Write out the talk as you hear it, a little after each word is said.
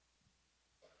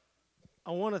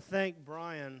I want to thank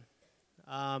Brian,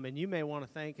 and you may want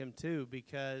to thank him too,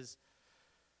 because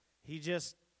he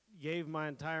just gave my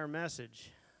entire message.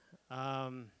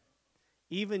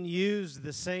 Even used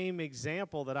the same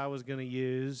example that I was going to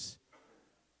use,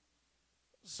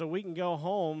 so we can go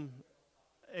home.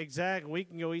 Exactly, we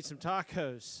can go eat some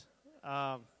tacos.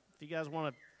 If you guys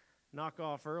want to knock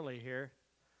off early here.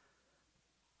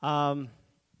 Well,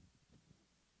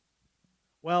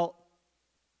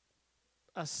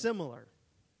 a similar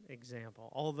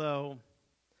example, although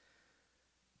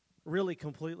really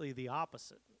completely the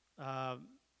opposite. Brian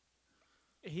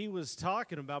was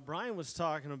talking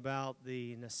about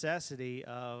the necessity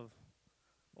of,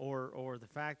 or the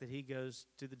fact that he goes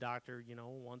to the doctor,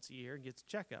 once a year and gets a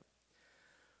checkup.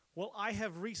 Well, I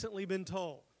have recently been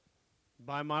told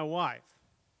by my wife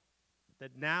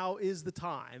that now is the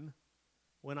time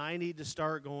when I need to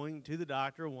start going to the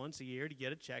doctor once a year to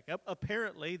get a checkup.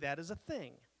 Apparently, that is a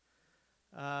thing.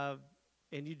 And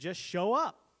you just show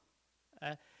up.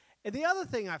 And the other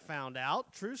thing I found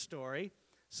out, true story,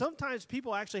 sometimes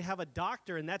people actually have a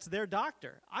doctor and that's their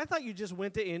doctor. I thought you just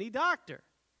went to any doctor.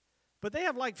 But they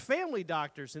have like family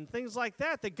doctors and things like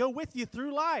that go with you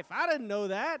through life. I didn't know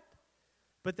that.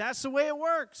 But that's the way it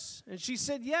works. And she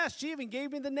said, yes, she even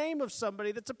gave me the name of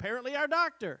somebody that's apparently our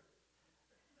doctor.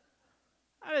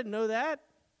 I didn't know that.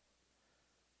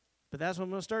 But that's what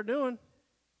I'm going to start doing.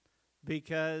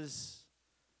 Because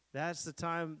that's the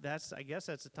time, I guess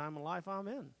that's the time of life I'm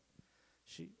in.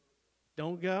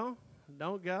 Don't go.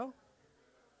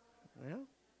 Yeah.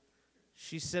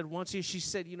 She said,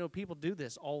 people do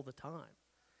this all the time.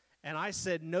 And I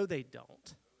said, no, they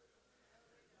don't.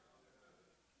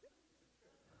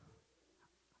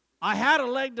 I had a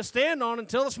leg to stand on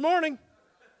until this morning.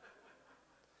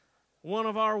 One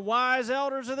of our wise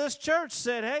elders of this church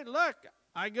said, hey, look,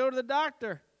 I go to the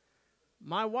doctor.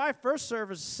 My wife, first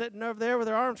service, is sitting over there with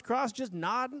her arms crossed, just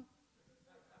nodding.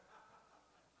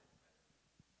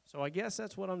 So I guess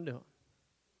that's what I'm doing.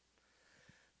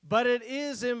 But it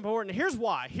is important. Here's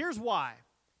why.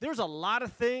 There's a lot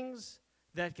of things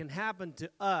that can happen to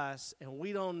us, and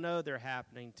we don't know they're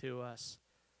happening to us.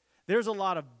 There's a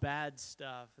lot of bad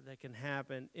stuff that can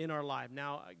happen in our life.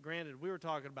 Now, granted, we were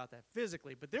talking about that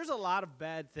physically, but there's a lot of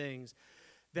bad things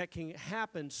that can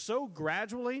happen so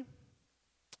gradually,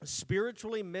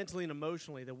 spiritually, mentally, and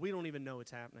emotionally that we don't even know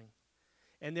it's happening.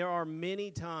 And there are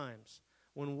many times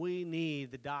when we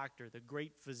need the doctor, the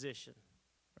great physician,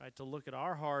 right, to look at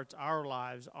our hearts, our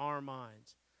lives, our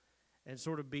minds, and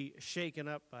sort of be shaken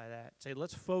up by that. Say,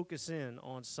 let's focus in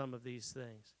on some of these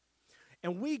things.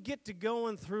 And we get to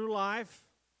going through life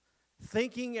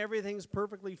thinking everything's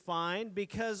perfectly fine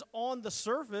because on the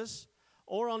surface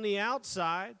or on the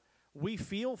outside, we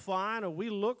feel fine or we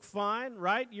look fine,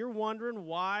 right? You're wondering,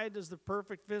 why does the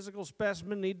perfect physical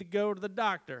specimen need to go to the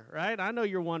doctor, right? I know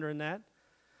you're wondering that.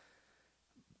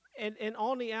 And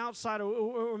on the outside,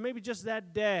 or maybe just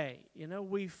that day,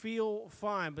 we feel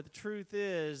fine. But the truth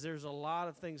is, there's a lot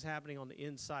of things happening on the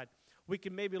inside. We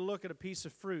can maybe look at a piece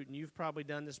of fruit, and you've probably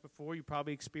done this before. You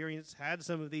probably had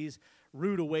some of these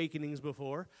rude awakenings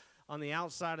before. On the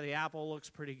outside of the apple looks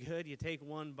pretty good. You take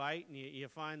one bite, and you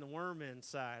find the worm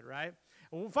inside, right?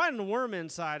 Well, finding the worm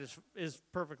inside is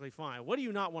perfectly fine. What do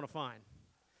you not want to find?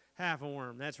 Half a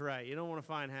worm. That's right. You don't want to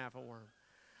find half a worm.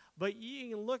 But you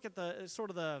can look at the sort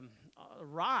of the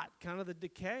rot, kind of the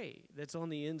decay that's on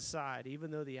the inside,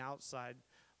 even though the outside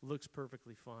looks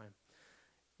perfectly fine.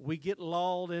 We get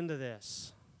lulled into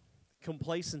this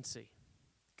complacency.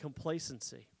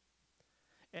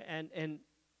 And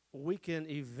we can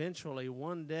eventually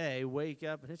one day wake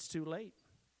up and it's too late.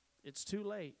 It's too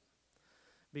late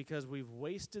because we've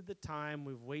wasted the time,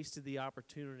 we've wasted the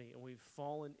opportunity, and we've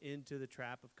fallen into the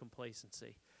trap of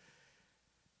complacency.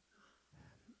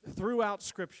 Throughout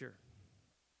Scripture,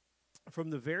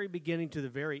 from the very beginning to the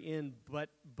very end, but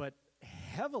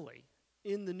heavily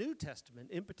in the New Testament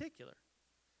in particular,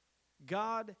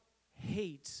 God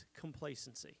hates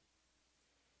complacency.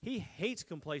 He hates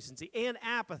complacency and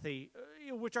apathy,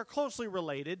 which are closely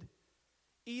related.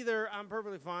 Either I'm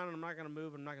perfectly fine and I'm not going to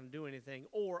move and I'm not going to do anything,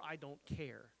 or I don't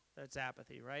care. That's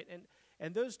apathy, right?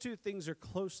 And those two things are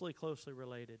closely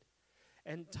related.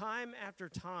 And time after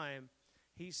time,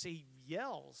 he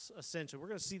yells, essentially. We're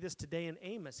going to see this today in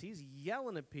Amos. He's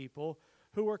yelling at people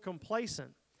who are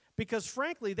complacent because,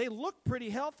 frankly, they look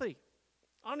pretty healthy.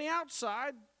 On the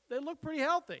outside, they look pretty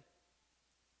healthy.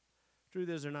 Truth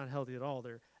is, they're not healthy at all.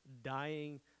 They're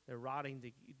dying, they're rotting,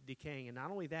 decaying. And not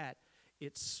only that,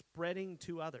 it's spreading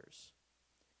to others.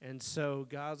 And so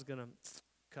God's going to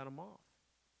cut them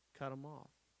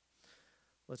off.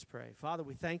 Let's pray. Father,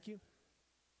 we thank you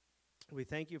We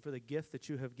thank you for the gift that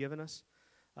you have given us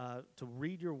to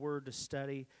read your word, to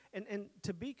study, and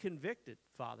to be convicted,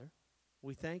 Father.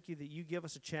 We thank you that you give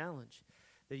us a challenge,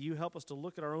 that you help us to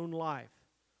look at our own life,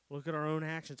 look at our own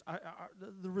actions,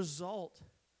 the result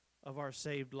of our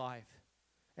saved life,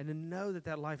 and to know that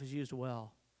that life is used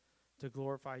well to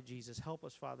glorify Jesus. Help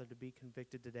us, Father, to be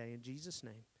convicted today. In Jesus'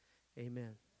 name,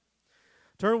 amen.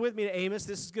 Turn with me to Amos.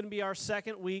 This is going to be our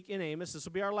second week in Amos. This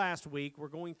will be our last week. We're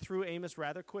going through Amos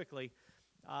rather quickly.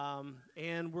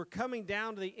 And we're coming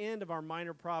down to the end of our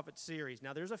Minor Prophet series.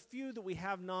 Now, there's a few that we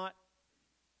have not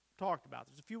talked about.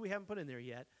 There's a few we haven't put in there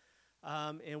yet.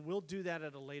 And we'll do that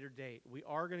at a later date. We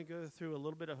are going to go through a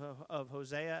little bit of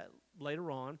Hosea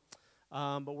later on.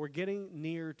 But we're getting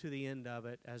near to the end of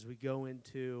it as we go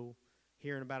into,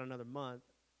 here in about another month,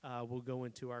 we'll go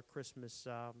into our Christmas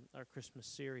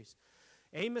series.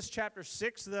 Amos chapter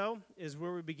 6, though, is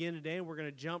where we begin today, and we're going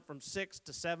to jump from 6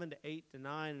 to 7 to 8 to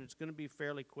 9, and it's going to be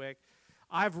fairly quick.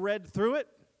 I've read through it,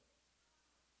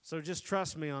 so just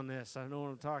trust me on this. I know what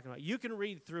I'm talking about. You can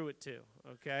read through it too,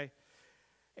 okay?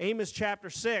 Amos chapter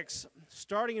 6,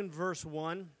 starting in verse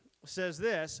 1, says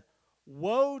this,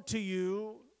 "Woe to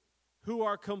you who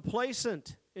are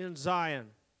complacent in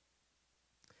Zion,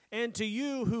 and to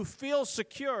you who feel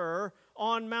secure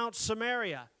on Mount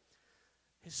Samaria."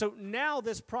 So now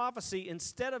this prophecy,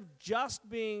 instead of just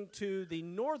being to the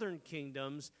northern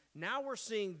kingdoms, now we're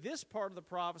seeing this part of the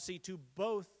prophecy to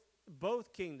both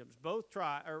kingdoms, both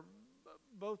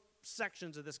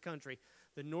sections of this country.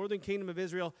 The northern kingdom of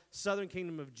Israel, southern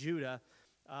kingdom of Judah.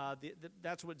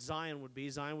 That's what Zion would be.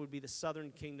 Zion would be the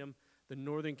southern kingdom. The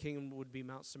northern kingdom would be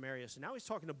Mount Samaria. So now he's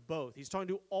talking to both. He's talking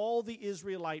to all the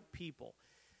Israelite people.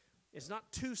 It's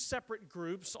not two separate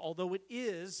groups, although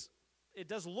it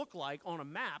does look like on a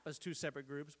map as two separate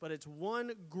groups, but it's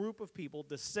one group of people,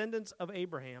 descendants of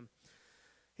Abraham.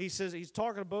 He says, he's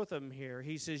talking to both of them here.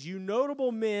 He says, "You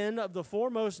notable men of the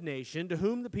foremost nation, to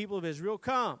whom the people of Israel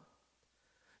come.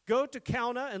 Go to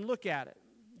Calneh and look at it.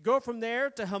 Go from there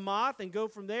to Hamath, and go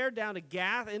from there down to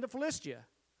Gath into Philistia.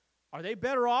 Are they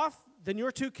better off than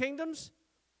your two kingdoms?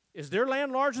 Is their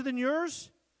land larger than yours?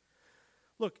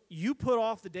 Look, you put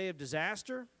off the day of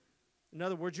disaster." In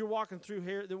other words, you're walking through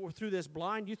this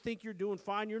blind. You think you're doing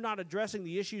fine. You're not addressing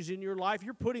the issues in your life.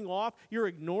 You're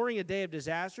ignoring a day of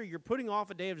disaster. You're putting off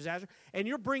a day of disaster, and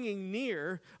you're bringing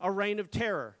near a reign of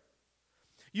terror.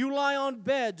 You lie on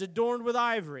beds adorned with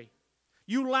ivory.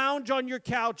 You lounge on your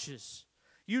couches.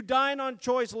 You dine on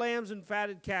choice lambs and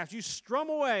fatted calves. You strum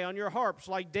away on your harps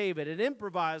like David and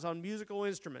improvise on musical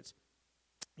instruments.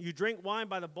 You drink wine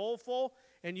by the bowlful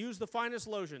and use the finest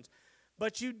lotions.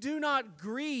 But you do not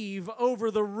grieve over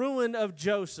the ruin of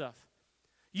Joseph.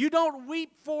 You don't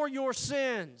weep for your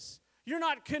sins. You're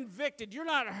not convicted. You're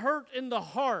not hurt in the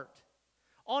heart.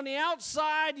 On the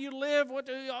outside, you live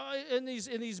in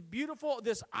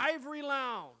this ivory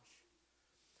lounge.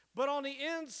 But on the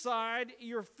inside,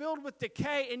 you're filled with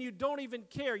decay and you don't even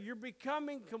care. You're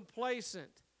becoming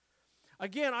complacent.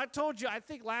 Again, I told you, I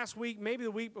think last week, maybe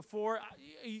the week before,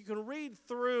 you can read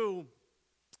through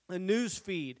a news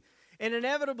feed. And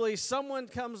inevitably, someone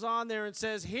comes on there and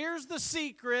says, here's the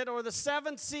secret or the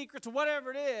 7 secrets,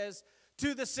 whatever it is,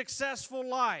 to the successful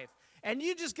life. And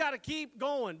you just got to keep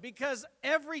going because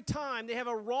every time they have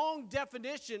a wrong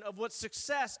definition of what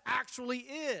success actually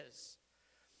is.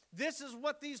 This is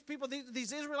what these people,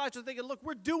 these Israelites are thinking, look,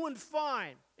 we're doing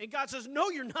fine. And God says,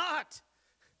 no, you're not.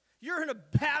 You're in a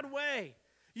bad way.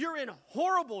 You're in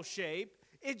horrible shape.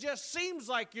 It just seems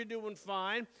like you're doing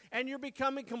fine, and you're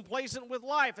becoming complacent with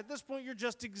life. At this point, you're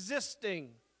just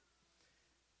existing.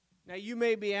 Now, you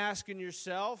may be asking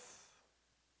yourself,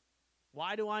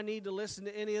 why do I need to listen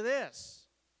to any of this?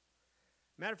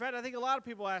 Matter of fact, I think a lot of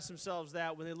people ask themselves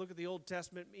that when they look at the Old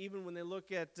Testament, even when they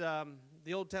look at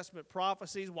the Old Testament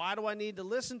prophecies. Why do I need to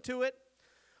listen to it?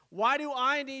 Why do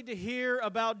I need to hear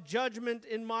about judgment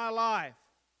in my life?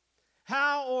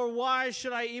 How or why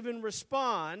should I even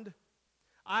respond?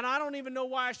 And I don't even know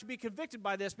why I should be convicted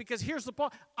by this, because here's the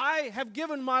point. I have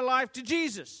given my life to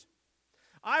Jesus.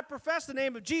 I profess the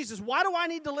name of Jesus. Why do I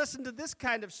need to listen to this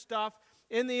kind of stuff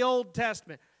in the Old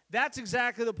Testament? That's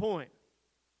exactly the point.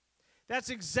 That's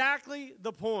exactly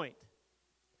the point.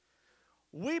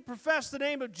 We profess the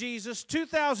name of Jesus.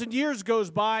 2,000 years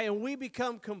goes by, and we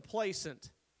become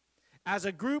complacent. As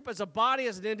a group, as a body,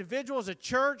 as an individual, as a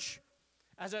church,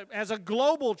 as a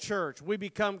global church, we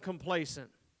become complacent.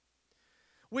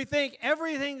 We think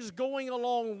everything's going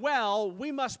along well,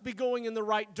 we must be going in the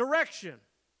right direction.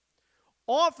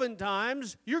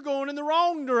 Oftentimes, you're going in the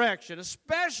wrong direction,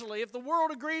 especially if the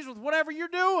world agrees with whatever you're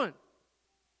doing.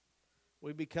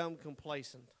 We become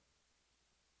complacent.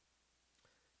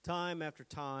 Time after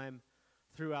time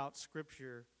throughout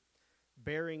Scripture,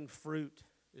 bearing fruit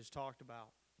is talked about.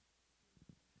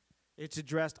 It's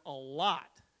addressed a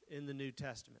lot in the New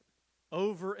Testament,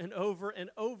 over and over and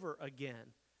over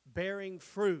again, bearing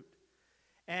fruit.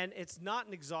 And it's not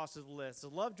an exhaustive list. The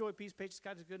love, joy, peace, patience,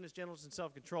 kindness, goodness, gentleness, and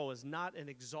self-control is not an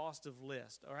exhaustive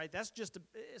list. All right, that's just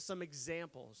some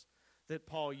examples that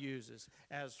Paul uses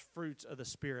as fruits of the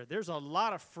Spirit. There's a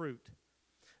lot of fruit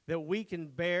that we can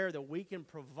bear, that we can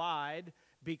provide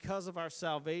because of our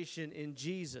salvation in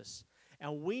Jesus.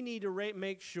 And we need to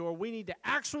make sure, we need to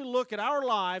actually look at our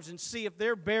lives and see if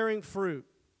they're bearing fruit.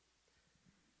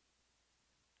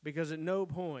 Because at no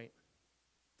point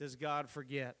does God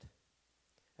forget.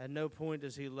 At no point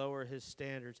does he lower his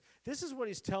standards. This is what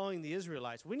he's telling the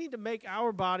Israelites. We need to make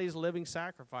our bodies living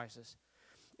sacrifices.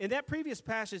 In that previous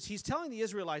passage, he's telling the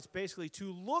Israelites basically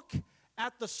to look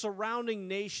at the surrounding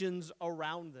nations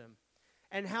around them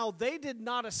and how they did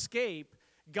not escape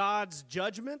God's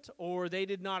judgment, or they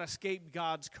did not escape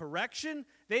God's correction.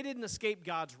 They didn't escape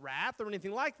God's wrath or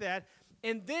anything like that.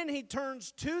 And then he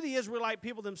turns to the Israelite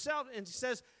people themselves and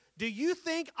says, do you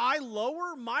think I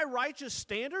lower my righteous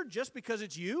standard just because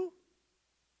it's you?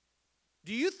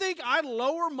 Do you think I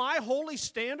lower my holy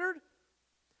standard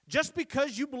just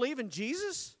because you believe in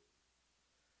Jesus?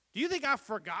 Do you think I've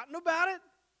forgotten about it?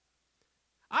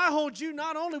 I hold you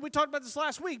not only, we talked about this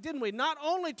last week, didn't we? Not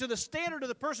only to the standard of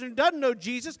the person who doesn't know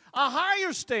Jesus, a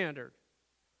higher standard.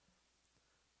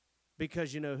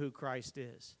 Because you know who Christ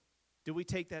is. Do we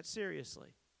take that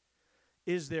seriously?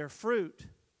 Is there fruit,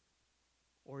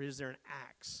 or is there an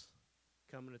axe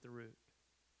coming at the root?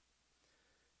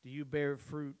 Do you bear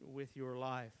fruit with your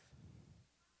life?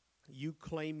 You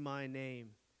claim my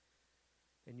name,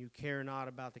 and you care not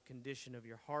about the condition of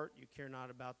your heart. You care not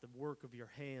about the work of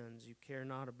your hands. You care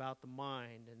not about the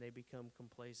mind, and they become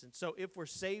complacent. So if we're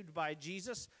saved by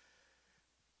Jesus,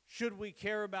 should we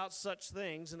care about such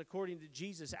things? And according to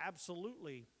Jesus,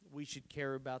 absolutely we should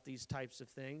care about these types of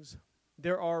things.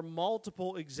 There are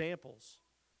multiple examples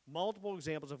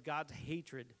of God's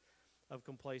hatred of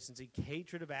complacency,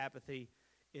 hatred of apathy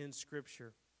in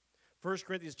Scripture. 1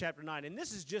 Corinthians chapter 9, and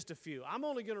this is just a few. I'm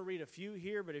only going to read a few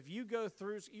here, but if you go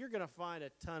through, you're going to find a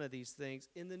ton of these things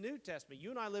in the New Testament. You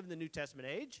and I live in the New Testament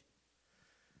age.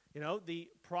 You know, the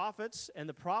prophets and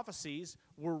the prophecies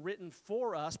were written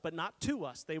for us, but not to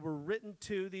us. They were written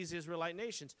to these Israelite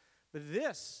nations. But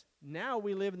now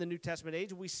we live in the New Testament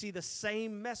age, and we see the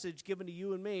same message given to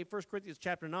you and me. 1 Corinthians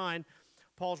chapter 9,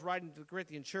 Paul's writing to the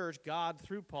Corinthian church, God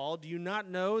through Paul, do you not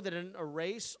know that in a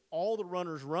race all the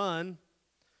runners run,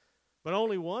 but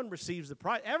only one receives the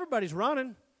prize? Everybody's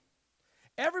running.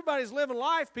 Everybody's living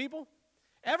life, people.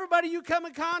 Everybody you come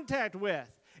in contact with.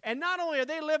 And not only are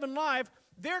they living life,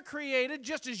 they're created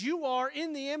just as you are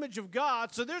in the image of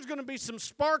God, so there's going to be some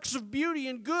sparks of beauty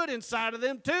and good inside of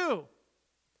them too.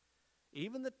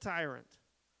 Even the tyrant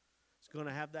is going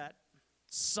to have that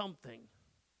something,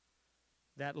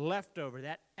 that leftover,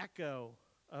 that echo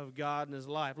of God in his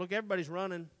life. Look, everybody's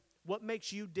running. What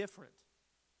makes you different?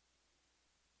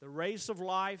 The race of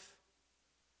life,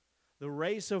 the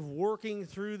race of working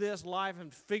through this life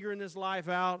and figuring this life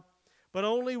out, but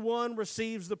only one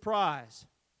receives the prize.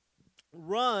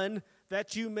 Run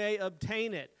that you may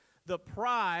obtain it. The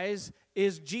prize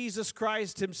is Jesus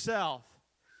Christ himself.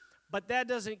 But that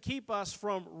doesn't keep us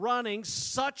from running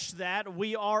such that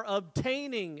we are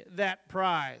obtaining that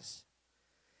prize.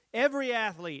 Every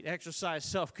athlete exercises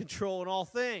self-control in all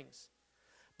things,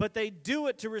 but they do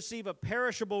it to receive a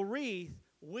perishable wreath,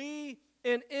 we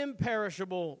an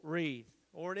imperishable wreath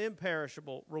or an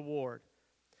imperishable reward.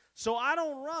 So I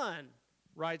don't run,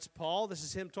 writes Paul. This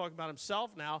is him talking about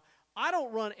himself now. I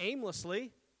don't run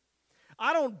aimlessly.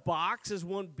 I don't box as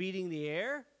one beating the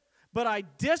air, but I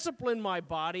discipline my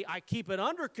body. I keep it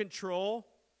under control,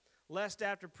 lest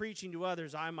after preaching to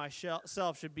others, I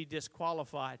myself should be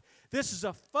disqualified. This is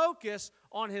a focus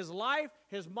on his life,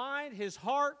 his mind, his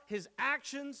heart, his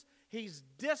actions. He's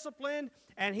disciplined,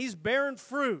 and he's bearing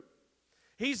fruit.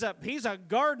 He's a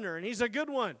gardener, and he's a good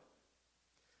one.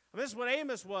 I mean, this is what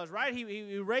Amos was, right?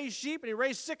 He raised sheep, and he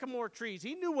raised sycamore trees.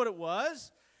 He knew what it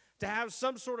was to have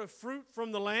some sort of fruit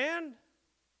from the land.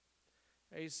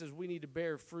 And he says we need to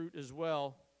bear fruit as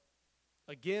well.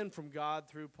 Again, from God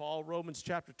through Paul, Romans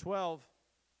chapter 12.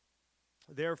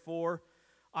 Therefore,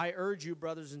 I urge you,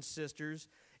 brothers and sisters,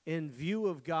 in view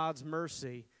of God's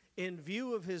mercy, in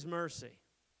view of his mercy,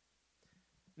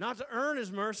 not to earn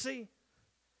his mercy,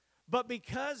 but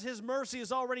because his mercy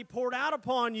is already poured out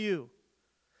upon you,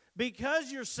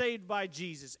 because you're saved by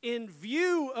Jesus, in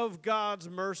view of God's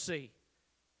mercy,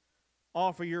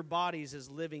 offer your bodies as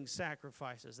living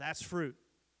sacrifices. That's fruit.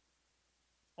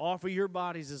 Offer your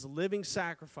bodies as living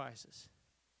sacrifices.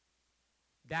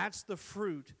 That's the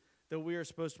fruit that we are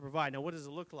supposed to provide. Now, what does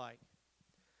it look like?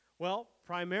 Well,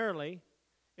 primarily,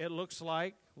 it looks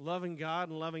like loving God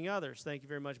and loving others. Thank you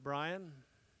very much, Brian.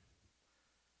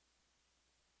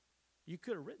 You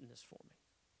could have written this for me.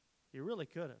 You really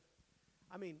could have.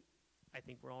 I mean, I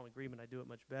think we're all in agreement I do it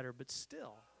much better, but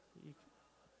still.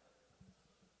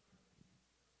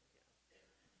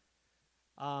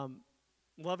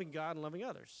 Loving God and loving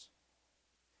others.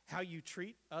 How you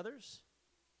treat others.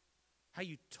 How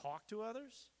you talk to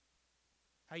others.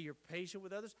 How you're patient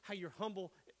with others. How you're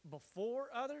humble before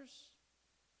others.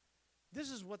 This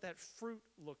is what that fruit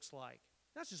looks like.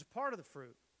 That's just a part of the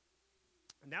fruit.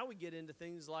 And now we get into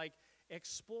things like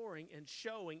exploring and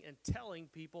showing and telling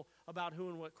people about who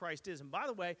and what Christ is. And by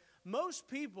the way, most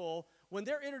people, when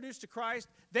they're introduced to Christ,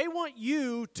 they want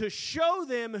you to show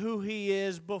them who He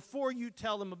is before you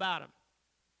tell them about Him.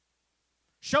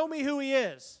 Show me who He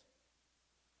is.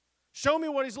 Show me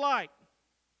what He's like.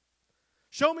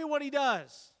 Show me what He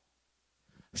does.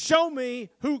 Show me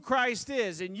who Christ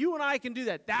is. And you and I can do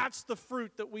that. That's the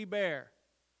fruit that we bear.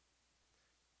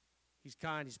 He's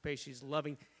kind, He's patient, He's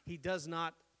loving. He does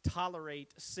not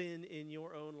tolerate sin in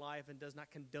your own life and does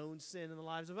not condone sin in the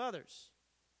lives of others.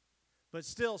 But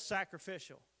still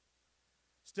sacrificial.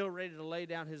 Still ready to lay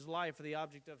down His life for the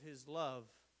object of His love.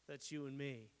 That's you and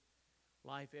me.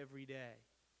 Life every day.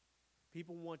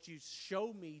 People want you to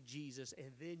show me Jesus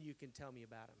and then you can tell me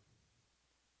about Him.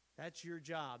 That's your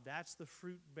job. That's the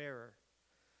fruit bearer.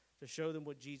 To show them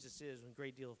what Jesus is with a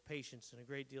great deal of patience and a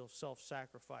great deal of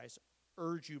self-sacrifice.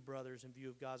 Urge you, brothers, in view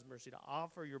of God's mercy, to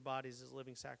offer your bodies as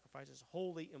living sacrifices,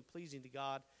 holy and pleasing to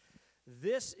God.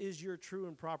 This is your true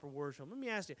and proper worship. Let me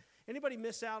ask you, anybody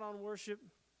miss out on worship?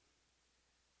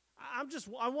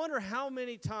 I wonder how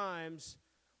many times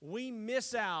we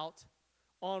miss out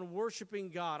on worshiping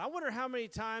God. I wonder how many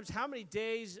times, how many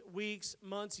days, weeks,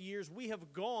 months, years we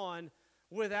have gone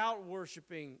without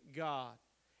worshiping God.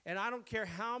 And I don't care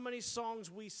how many songs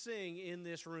we sing in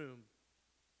this room.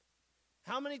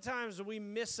 How many times do we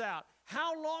miss out?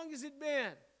 How long has it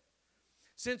been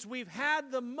since we've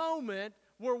had the moment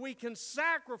where we can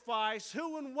sacrifice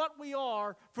who and what we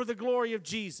are for the glory of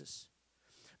Jesus?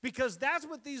 Because that's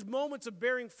what these moments of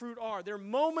bearing fruit are. They're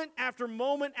moment after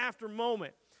moment after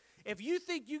moment. If you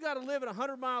think you got to live at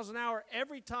 100 miles an hour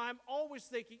every time, always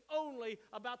thinking only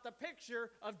about the picture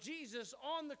of Jesus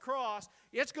on the cross,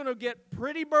 it's going to get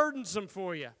pretty burdensome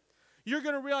for you. You're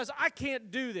going to realize, I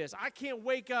can't do this. I can't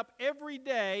wake up every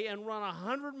day and run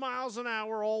 100 miles an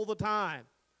hour all the time.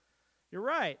 You're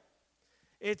right.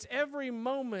 It's every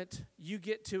moment you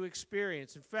get to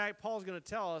experience. In fact, Paul's going to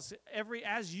tell us,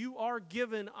 as you are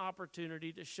given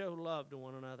opportunity to show love to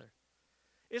one another.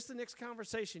 It's the next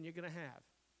conversation you're going to have.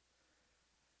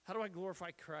 How do I glorify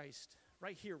Christ?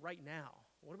 Right here, right now.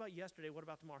 What about yesterday? What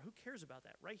about tomorrow? Who cares about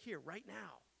that? Right here, right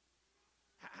now.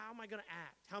 How am I going to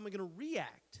act? How am I going to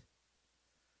react?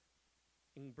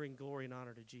 And bring glory and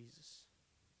honor to Jesus.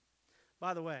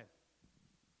 By the way,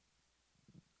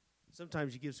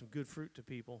 sometimes you give some good fruit to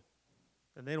people,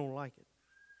 and they don't like it,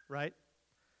 right?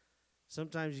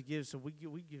 Sometimes you give some.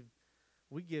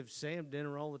 We give Sam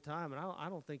dinner all the time, and I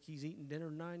don't think he's eaten dinner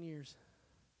in 9 years.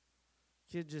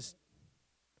 Kid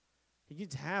he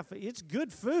gets half. It's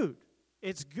good food.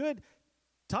 It's good.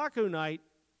 Taco night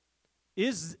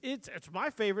it's my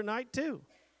favorite night too.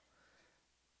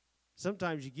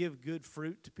 Sometimes you give good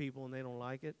fruit to people and they don't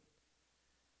like it.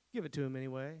 Give it to them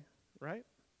anyway, right?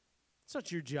 It's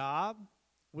not your job.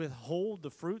 Withhold the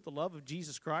fruit, the love of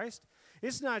Jesus Christ.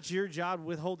 It's not your job to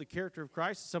withhold the character of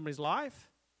Christ in somebody's life.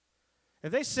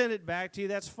 If they send it back to you,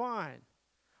 that's fine.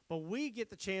 But we get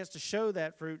the chance to show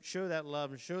that fruit, show that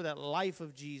love, and show that life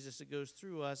of Jesus that goes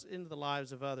through us into the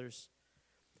lives of others.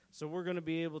 So we're going to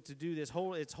be able to do this.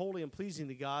 It's holy and pleasing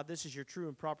to God. This is your true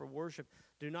and proper worship.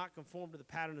 Do not conform to the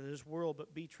pattern of this world,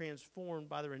 but be transformed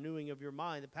by the renewing of your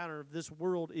mind. The pattern of this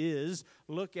world is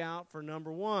look out for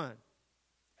number one.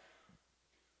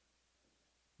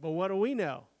 But what do we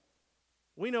know?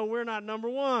 We know we're not number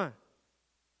one.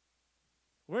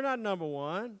 We're not number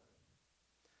one.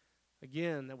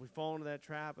 Again, that we fall into that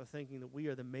trap of thinking that we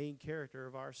are the main character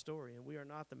of our story, and we are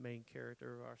not the main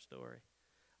character of our story.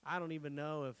 I don't even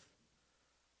know if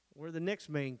we're the next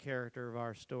main character of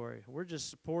our story. We're just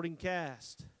supporting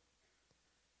cast.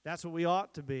 That's what we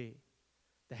ought to be.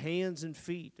 The hands and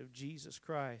feet of Jesus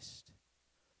Christ.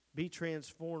 Be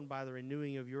transformed by the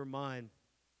renewing of your mind.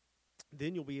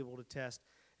 Then you'll be able to test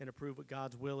and approve what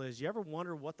God's will is. You ever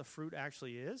wonder what the fruit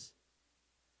actually is?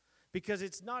 Because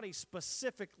it's not a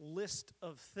specific list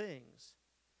of things.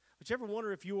 But you ever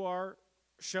wonder if you are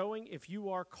showing, if you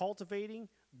are cultivating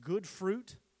good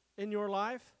fruit in your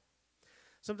life?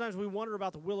 Sometimes we wonder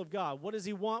about the will of God. What does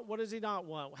He want? What does He not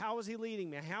want? How is He leading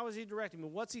me? How is He directing me?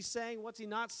 What's He saying? What's He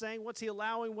not saying? What's He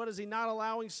allowing? What is He not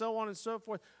allowing? So on and so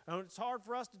forth. And it's hard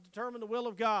for us to determine the will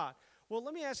of God. Well,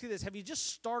 let me ask you this. Have you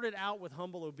just started out with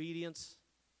humble obedience?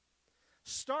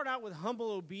 Start out with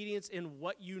humble obedience in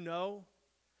what you know.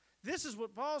 This is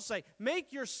what Paul's saying.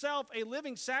 Make yourself a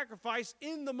living sacrifice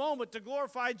in the moment to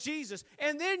glorify Jesus.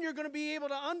 And then you're going to be able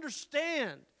to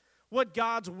understand what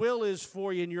God's will is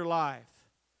for you in your life.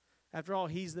 After all,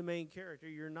 He's the main character.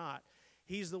 You're not.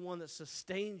 He's the one that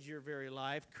sustains your very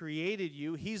life, created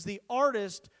you. He's the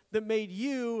artist that made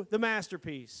you the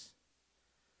masterpiece.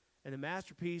 And the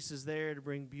masterpiece is there to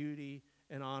bring beauty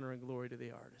and honor and glory to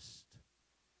the artist.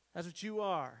 That's what you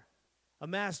are, a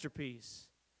masterpiece.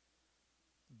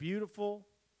 Beautiful,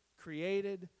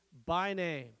 created by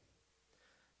name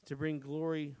to bring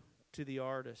glory to the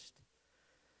artist.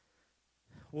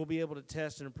 We'll be able to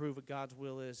test and approve what God's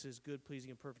will is, His good,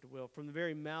 pleasing, and perfect will. From the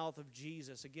very mouth of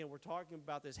Jesus, again, we're talking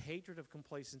about this hatred of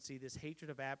complacency, this hatred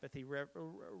of apathy.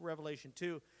 Revelation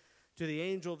 2, to the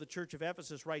angel of the church of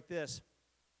Ephesus, write this.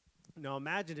 Now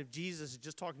imagine if Jesus is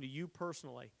just talking to you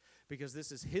personally, because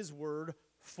this is His word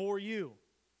for you.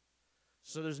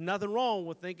 So there's nothing wrong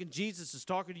with thinking Jesus is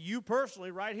talking to you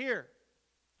personally right here.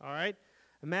 All right?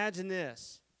 Imagine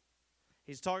this.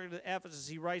 He's talking to Ephesus.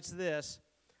 He writes this.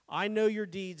 I know your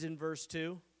deeds in verse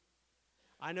 2.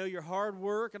 I know your hard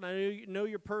work, and I know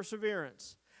your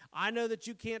perseverance. I know that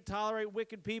you can't tolerate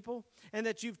wicked people, and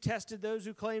that you've tested those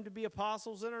who claim to be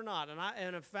apostles and are not,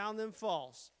 and have found them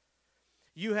false.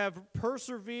 You have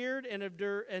persevered and have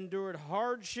endured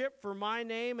hardship for my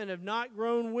name and have not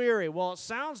grown weary. Well, it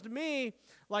sounds to me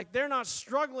like they're not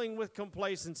struggling with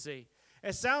complacency.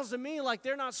 It sounds to me like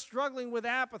they're not struggling with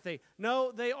apathy.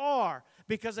 No, they are,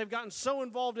 because they've gotten so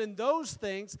involved in those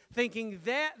things, thinking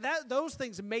that those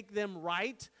things make them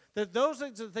right, that those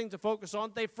things are the things to focus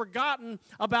on. They've forgotten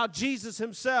about Jesus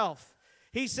Himself.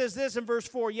 He says this in verse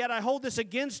 4, yet I hold this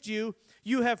against you.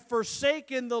 You have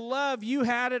forsaken the love you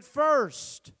had at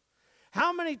first.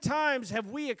 How many times have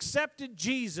we accepted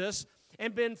Jesus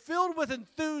and been filled with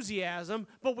enthusiasm,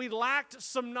 but we lacked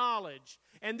some knowledge?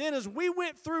 And then as we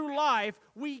went through life,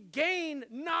 we gain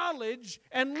knowledge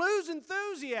and lose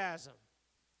enthusiasm.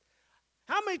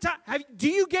 How many times do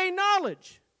you gain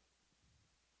knowledge?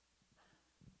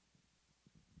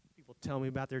 People tell me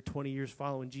about their 20 years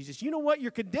following Jesus. You know what? You're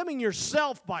condemning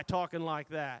yourself by talking like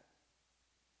that.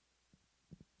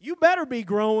 You better be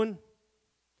growing.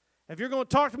 If you're going to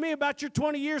talk to me about your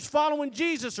 20 years following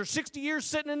Jesus or 60 years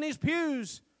sitting in these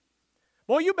pews,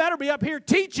 well, you better be up here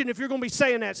teaching if you're going to be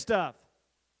saying that stuff.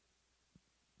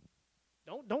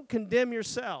 Don't condemn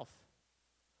yourself.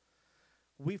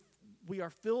 We are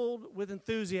filled with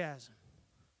enthusiasm.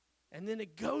 And then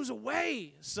it goes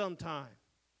away sometime.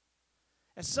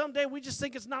 And someday we just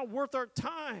think it's not worth our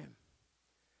time.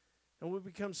 And we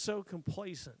become so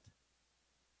complacent.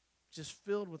 Just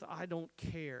filled with, I don't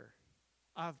care.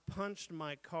 I've punched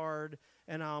my card,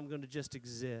 and now I'm going to just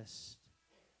exist.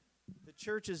 The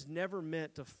church is never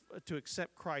meant to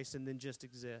accept Christ and then just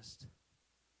exist.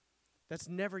 That's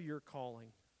never your calling.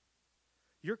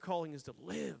 Your calling is to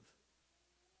live.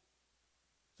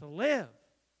 To live.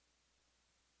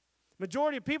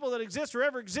 Majority of people that exist or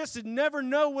ever existed never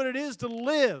know what it is to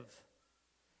live.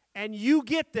 And you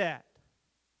get that.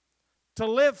 To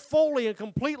live fully and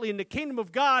completely in the kingdom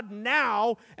of God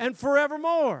now and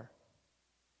forevermore.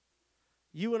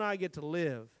 You and I get to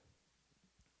live.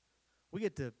 We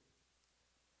get to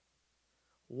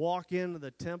walk into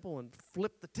the temple and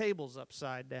flip the tables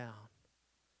upside down.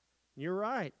 You're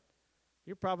right.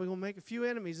 You're probably going to make a few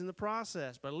enemies in the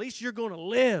process, but at least you're going to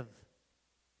live.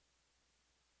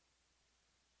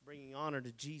 Bringing honor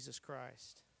to Jesus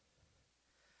Christ.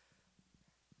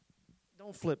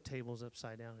 Don't flip tables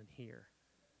upside down in here.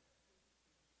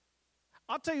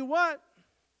 I'll tell you what,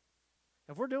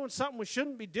 if we're doing something we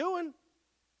shouldn't be doing,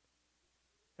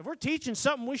 if we're teaching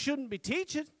something we shouldn't be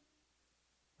teaching,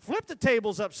 flip the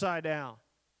tables upside down.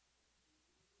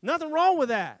 Nothing wrong with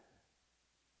that.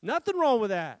 Nothing wrong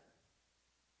with that.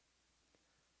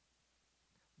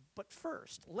 But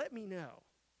first, let me know.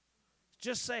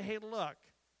 Just say, hey, look,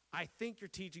 I think you're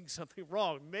teaching something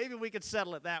wrong. Maybe we could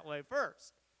settle it that way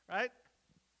first, right?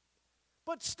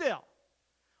 But still,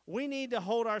 we need to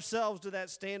hold ourselves to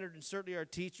that standard, and certainly our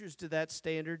teachers to that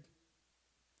standard.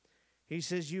 He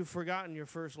says, you've forgotten your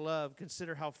first love.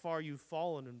 Consider how far you've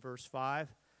fallen in verse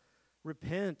 5.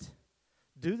 Repent.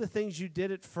 Do the things you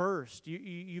did at first.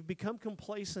 You've become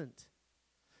complacent.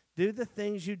 Do the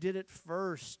things you did at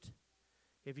first.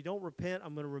 If you don't repent,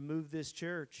 I'm going to remove this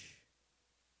church.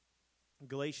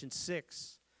 Galatians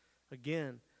 6,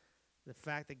 again, the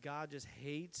fact that God just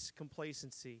hates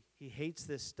complacency. He hates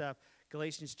this stuff.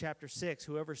 Galatians chapter 6,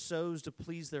 whoever sows to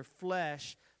please their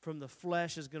flesh, from the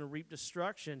flesh is going to reap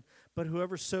destruction. But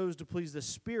whoever sows to please the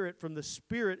Spirit, from the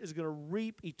Spirit is going to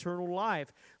reap eternal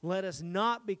life. Let us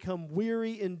not become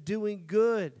weary in doing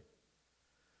good.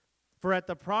 For at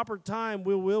the proper time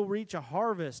we will reach a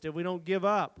harvest if we don't give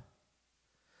up.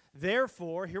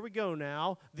 Therefore, here we go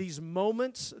now, these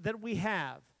moments that we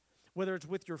have, whether it's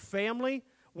with your family,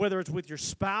 whether it's with your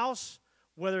spouse,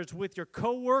 whether it's with your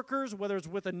coworkers, whether it's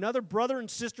with another brother and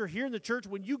sister here in the church,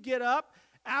 when you get up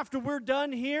after we're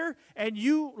done here and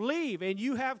you leave and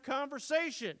you have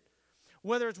conversation,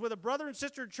 whether it's with a brother and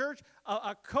sister in church,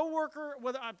 a coworker,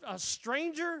 whether a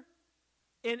stranger,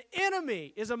 an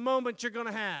enemy is a moment you're going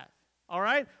to have. All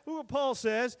right? Look what Paul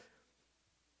says.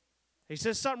 He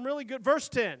says something really good. Verse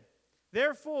 10.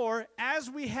 Therefore, as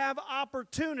we have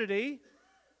opportunity,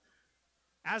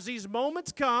 as these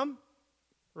moments come,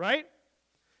 right?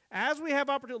 As we have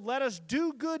opportunity, let us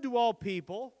do good to all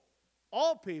people,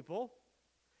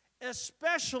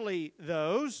 especially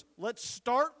those, let's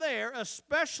start there,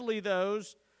 especially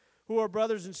those who are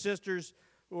brothers and sisters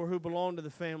or who belong to the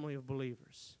family of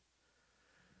believers.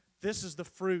 This is the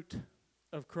fruit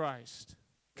of Christ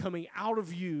coming out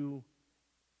of you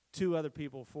to other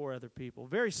people, for other people.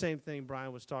 Very same thing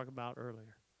Brian was talking about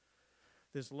earlier.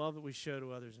 This love that we show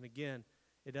to others. And again,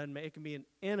 it can be an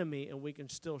enemy, and we can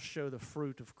still show the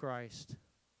fruit of Christ.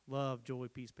 Love, joy,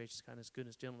 peace, patience, kindness,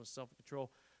 goodness, gentleness,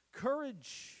 self-control,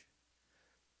 courage,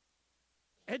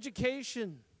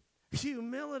 education,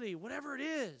 humility, whatever it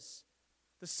is.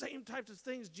 The same types of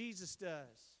things Jesus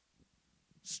does.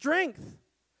 Strength.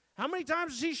 How many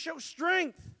times does he show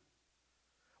strength?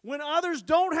 When others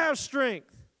don't have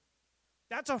strength.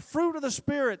 That's a fruit of the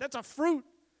Spirit. That's a fruit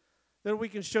that we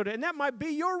can show to. And that might be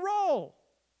your role.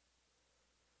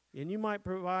 And you might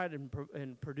provide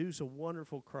and produce a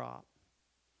wonderful crop.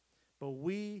 But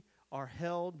we are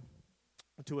held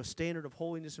to a standard of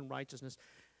holiness and righteousness,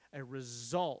 a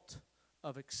result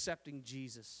of accepting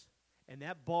Jesus. And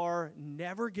that bar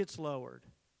never gets lowered,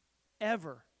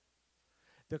 ever.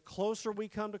 The closer we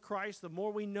come to Christ, the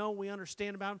more we know, we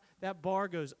understand about him, that bar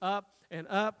goes up and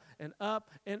up and up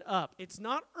and up. It's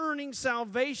not earning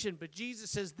salvation, but Jesus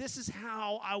says, this is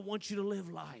how I want you to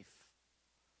live life.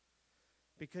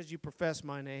 Because you profess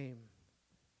my name.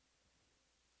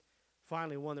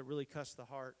 Finally, one that really cuts the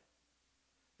heart.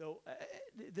 Though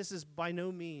this is by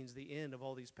no means the end of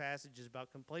all these passages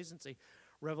about complacency.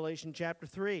 Revelation chapter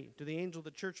 3, to the angel of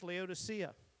the church of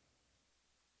Laodicea.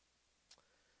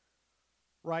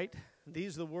 Right?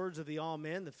 These are the words of the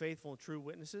Amen, the faithful and true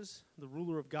witnesses, the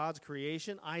ruler of God's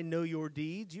creation. I know your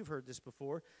deeds. You've heard this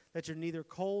before. That you're neither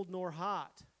cold nor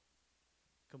hot.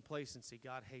 Complacency.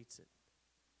 God hates it.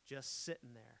 Just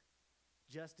sitting there.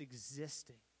 Just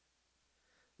existing.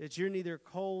 That you're neither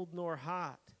cold nor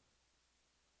hot.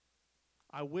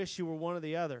 I wish you were one or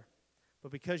the other.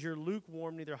 But because you're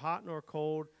lukewarm, neither hot nor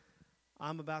cold,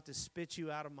 I'm about to spit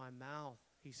you out of my mouth.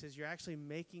 He says, you're actually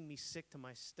making me sick to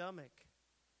my stomach.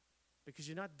 Because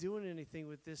you're not doing anything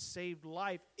with this saved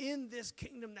life in this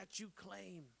kingdom that you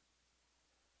claim.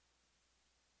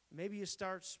 Maybe you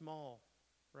start small,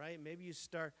 right? Maybe you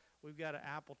start, we've got an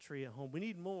apple tree at home. We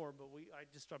need more, but we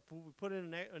put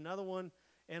in another one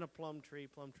and a plum tree.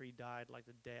 Plum tree died like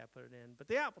the day I put it in. But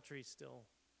the apple tree's still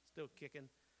kicking.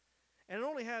 And it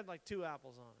only had like 2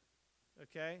 apples on it,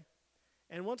 okay?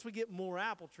 And once we get more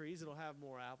apple trees, it'll have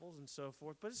more apples and so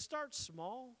forth. But it starts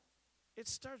small. It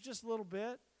starts just a little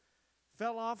bit.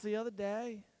 Fell off the other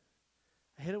day.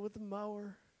 I hit it with the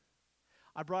mower.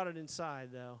 I brought it inside,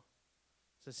 though.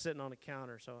 So it's sitting on the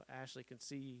counter so Ashley can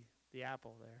see the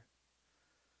apple there.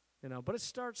 You know, but it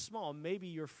starts small. Maybe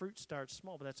your fruit starts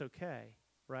small, but that's okay,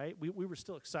 right? We were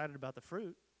still excited about the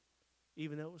fruit,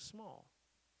 even though it was small.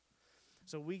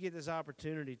 So we get this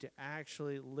opportunity to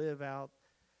actually live out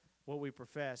what we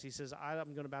profess. He says,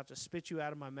 I'm about to spit you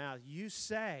out of my mouth. You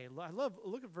say,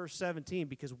 look at verse 17,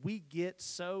 because we get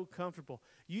so comfortable.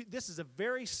 This is the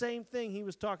very same thing he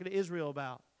was talking to Israel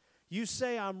about. You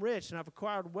say, I'm rich and I've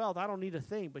acquired wealth. I don't need a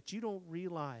thing, but you don't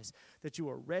realize that you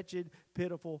are wretched,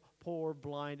 pitiful, poor,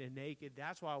 blind, and naked.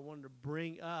 That's why I wanted to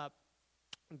bring up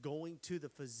going to the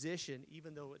physician,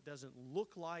 even though it doesn't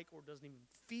look like or doesn't even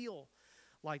feel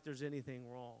like there's anything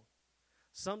wrong.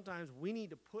 Sometimes we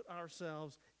need to put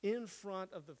ourselves in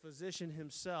front of the physician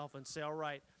himself and say, all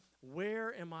right,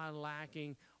 where am I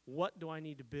lacking? What do I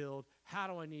need to build? How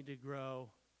do I need to grow?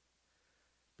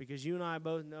 Because you and I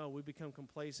both know we become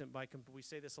complacent we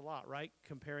say this a lot, right?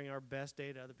 Comparing our best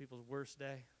day to other people's worst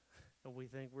day. And we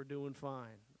think we're doing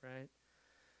fine, right?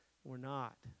 We're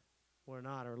not. We're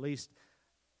not, or at least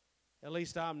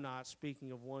I'm not,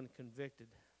 speaking of one convicted.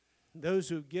 Those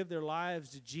who give their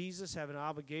lives to Jesus have an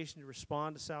obligation to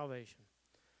respond to salvation.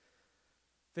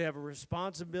 They have a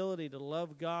responsibility to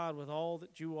love God with all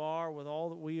that you are, with all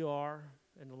that we are,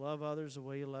 and to love others the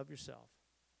way you love yourself.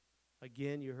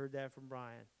 Again, you heard that from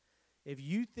Brian. If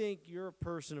you think you're a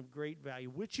person of great value,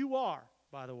 which you are,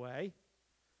 by the way,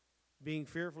 being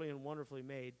fearfully and wonderfully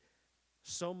made,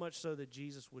 so much so that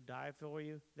Jesus would die for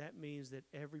you, that means that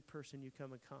every person you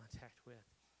come in contact with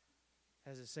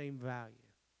has the same value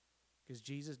because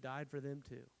Jesus died for them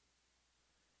too.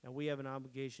 And we have an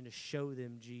obligation to show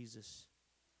them Jesus.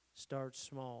 Start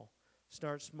small.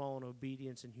 Start small in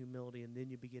obedience and humility, and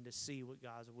then you begin to see what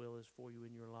God's will is for you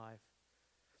in your life.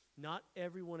 Not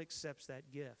everyone accepts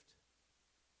that gift.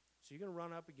 So you're going to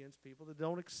run up against people that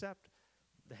don't accept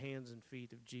the hands and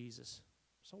feet of Jesus.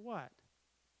 So what?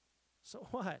 So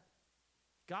what?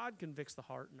 God convicts the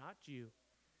heart, not you.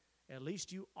 At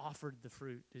least you offered the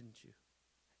fruit, didn't you?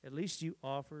 At least you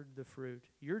offered the fruit.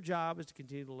 Your job is to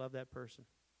continue to love that person.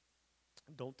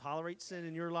 Don't tolerate sin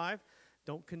in your life.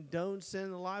 Don't condone sin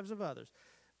in the lives of others,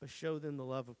 but show them the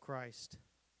love of Christ.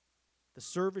 The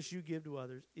service you give to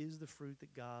others is the fruit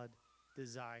that God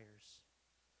desires.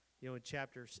 You know, in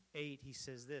chapter 8, he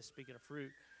says this, speaking of fruit,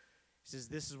 he says,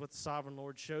 "This is what the sovereign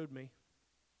Lord showed me,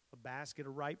 a basket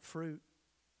of ripe fruit."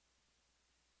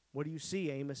 "What do you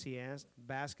see, Amos?" he asked. "A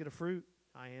basket of fruit,"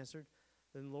 I answered.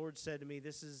 Then the Lord said to me,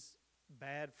 "This is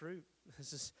bad fruit.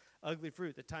 This is ugly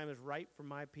fruit. The time is ripe for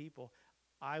my people.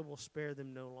 I will spare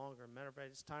them no longer." Matter of fact,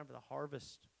 it's time for the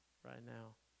harvest right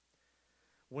now.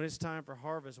 When it's time for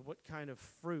harvest, what kind of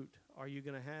fruit are you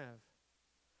going to have?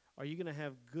 Are you going to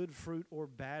have good fruit or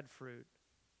bad fruit?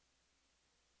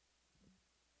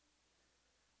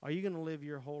 Are you going to live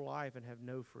your whole life and have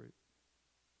no fruit?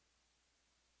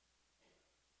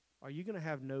 Are you going to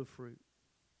have no fruit?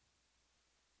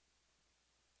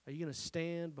 Are you going to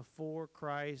stand before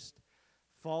Christ,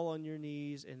 fall on your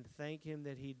knees, and thank Him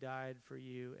that He died for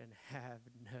you and have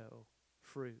no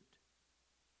fruit?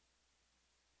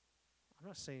 I'm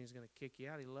not saying He's going to kick you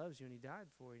out. He loves you and He died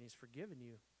for you and He's forgiven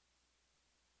you.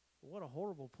 But what a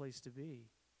horrible place to be.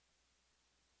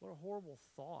 What a horrible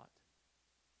thought.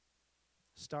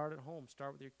 Start at home.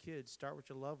 Start with your kids. Start with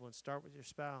your loved ones. Start with your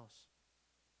spouse.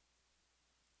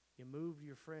 You move to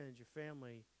your friends, your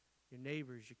family, your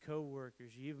neighbors, your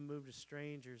co-workers. You even move to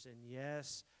strangers. And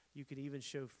yes, you can even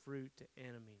show fruit to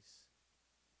enemies.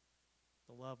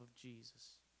 The love of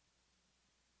Jesus.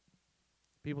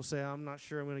 People say, "I'm not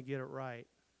sure I'm going to get it right."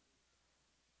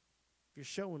 If you're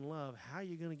showing love, how are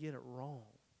you going to get it wrong?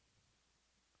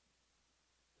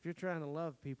 If you're trying to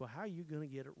love people, how are you going to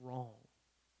get it wrong?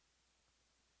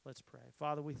 Let's pray.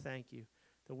 Father, we thank you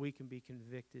that we can be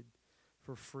convicted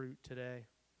for fruit today.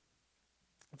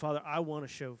 Father, I want to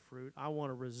show fruit. I want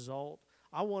a result.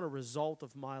 I want a result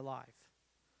of my life.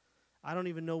 I don't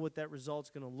even know what that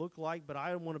result's going to look like, but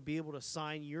I want to be able to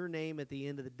sign your name at the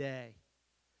end of the day.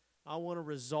 I want a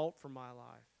result for my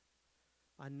life.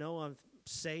 I know I'm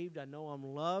saved. I know I'm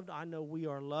loved. I know we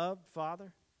are loved,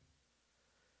 Father.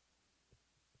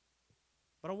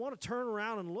 But I want to turn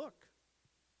around and look.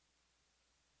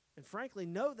 And frankly,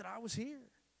 know that I was here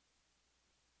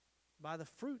by the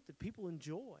fruit that people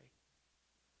enjoy.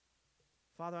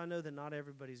 Father, I know that not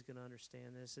everybody's going to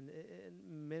understand this, and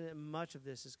much of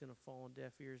this is going to fall on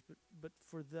deaf ears, but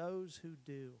for those who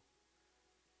do,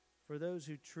 for those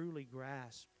who truly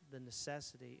grasp the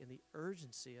necessity and the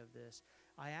urgency of this,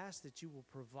 I ask that you will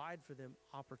provide for them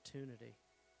opportunity,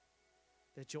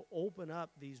 that you'll open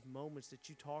up these moments that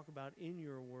you talk about in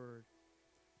your word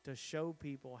to show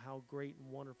people how great and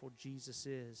wonderful Jesus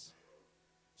is,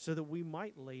 so that we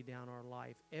might lay down our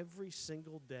life every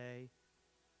single day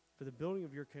for the building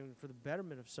of your kingdom, for the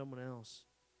betterment of someone else,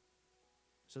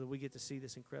 so that we get to see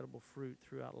this incredible fruit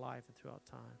throughout life and throughout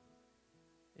time.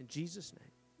 In Jesus'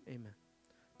 name, amen.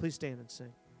 Please stand and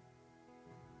sing.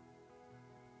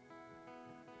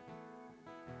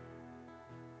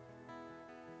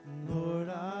 Lord,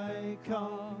 I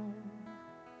come,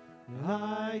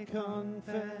 I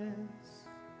confess,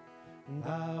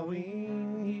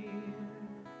 bowing here,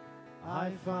 I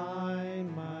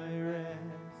find my rest,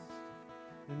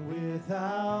 and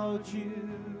without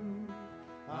you,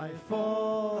 I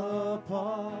fall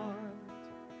apart,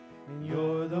 and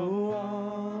you're the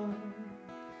one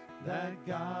that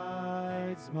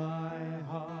guides my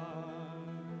heart.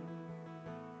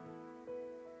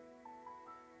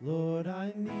 Lord,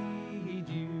 I need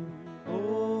you,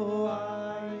 oh,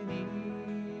 I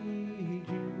need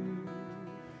you,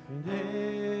 and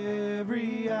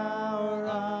every hour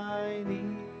I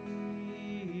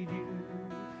need you,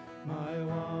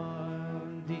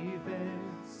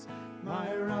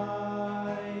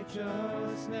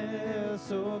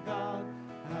 righteousness. Oh God,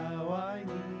 how I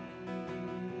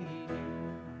need you.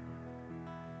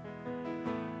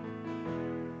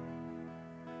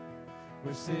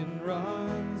 Where sin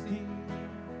runs deep,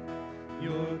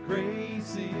 your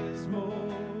grace is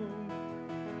more.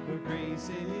 Where grace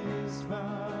is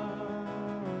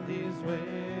found is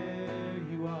where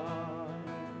you are.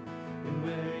 And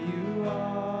where you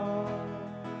are,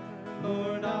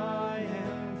 Lord, I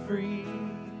am free.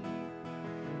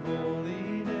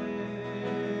 Holiness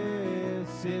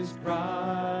is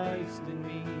Christ in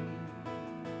me.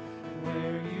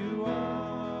 Where you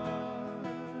are,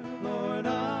 Lord,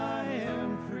 I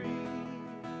am free.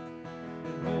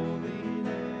 And holiness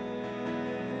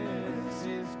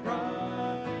is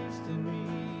Christ in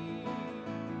me.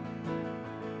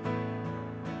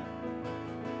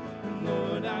 And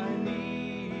Lord, I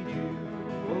need you.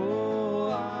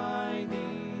 Oh, I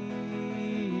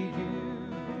need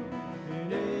you.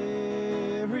 In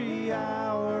every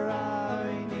hour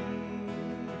I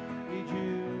need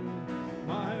you.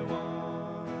 My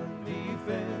one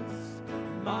defense,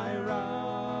 my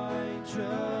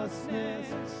righteousness.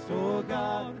 Oh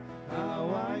God,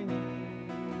 how I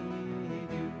need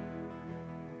you.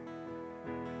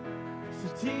 So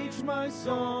teach my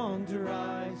song to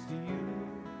rise to you.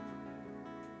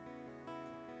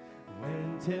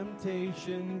 When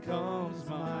temptation comes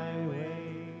my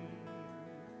way,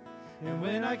 and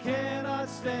when I cannot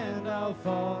stand, I'll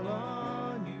fall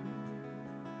on you.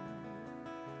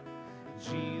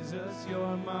 Jesus,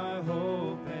 you're my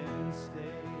hope and stay.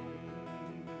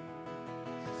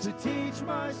 So teach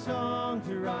my song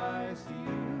to rise to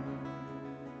you.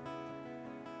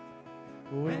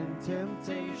 When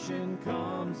temptation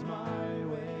comes my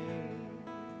way,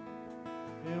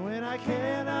 and when I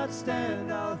cannot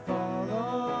stand, I'll fall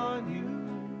on you.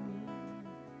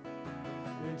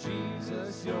 And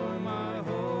Jesus, you're my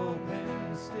hope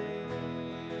and stay.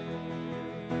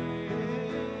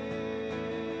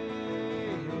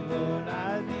 Lord,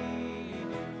 I need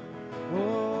you.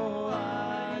 Oh,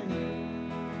 I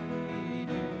need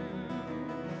you.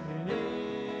 In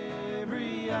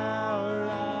every hour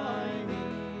I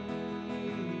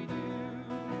need you.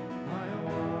 My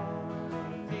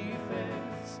one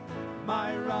defense,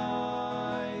 my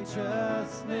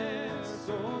righteousness.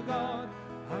 Oh God,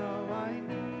 how I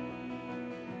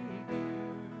need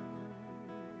you.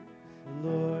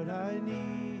 Lord, I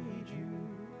need you.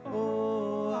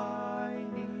 Oh, I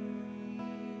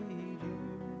need you.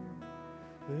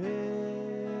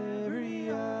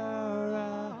 Every hour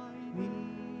I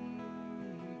need you.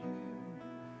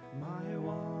 My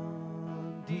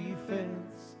one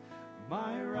defense,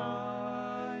 my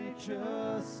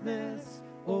righteousness.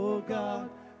 Oh God,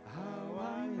 how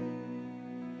I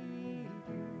need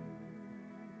you.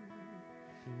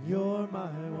 You're my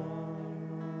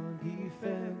one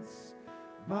defense,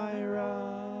 my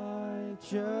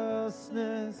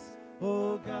righteousness.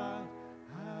 Oh God,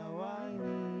 how I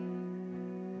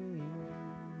need you.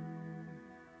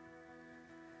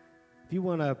 If you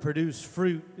want to produce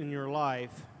fruit in your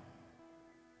life,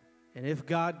 and if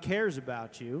God cares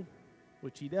about you,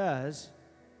 which He does,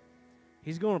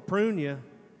 He's going to prune you,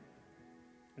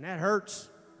 and that hurts.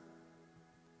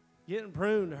 Getting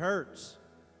pruned hurts,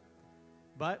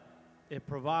 but it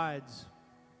provides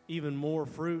even more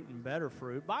fruit and better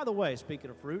fruit. By the way, speaking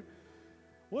of fruit,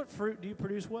 what fruit do you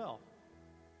produce well?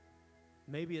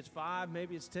 Maybe it's 5,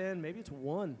 maybe it's 10, maybe it's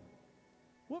 1.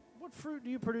 What fruit do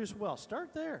you produce well?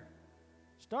 Start there.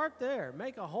 Start there.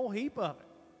 Make a whole heap of it.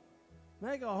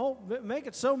 Make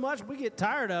it so much we get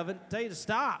tired of it and tell you to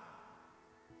stop.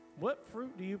 What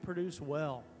fruit do you produce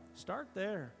well? Start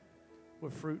there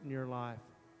with fruit in your life.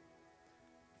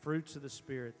 Fruits of the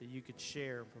Spirit that you could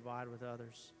share and provide with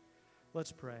others.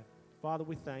 Let's pray. Father,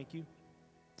 we thank you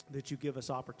that you give us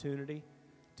opportunity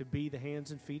to be the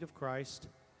hands and feet of Christ.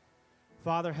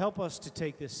 Father, help us to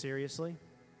take this seriously.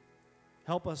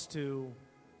 Help us to,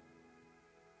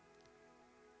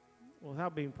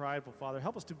 without being prideful, Father,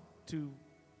 help us to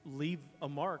leave a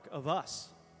mark of us,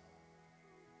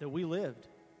 that we lived,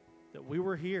 that we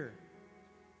were here,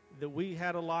 that we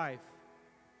had a life,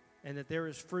 and that there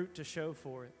is fruit to show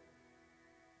for it.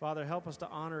 Father, help us to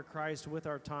honor Christ with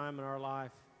our time and our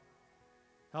life.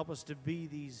 Help us to be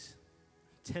these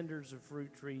tenders of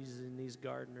fruit trees and these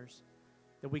gardeners,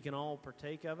 that we can all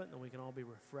partake of it, and that we can all be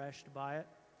refreshed by it,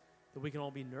 that we can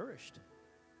all be nourished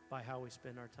by how we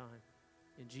spend our time.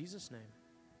 In Jesus' name,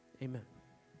 amen.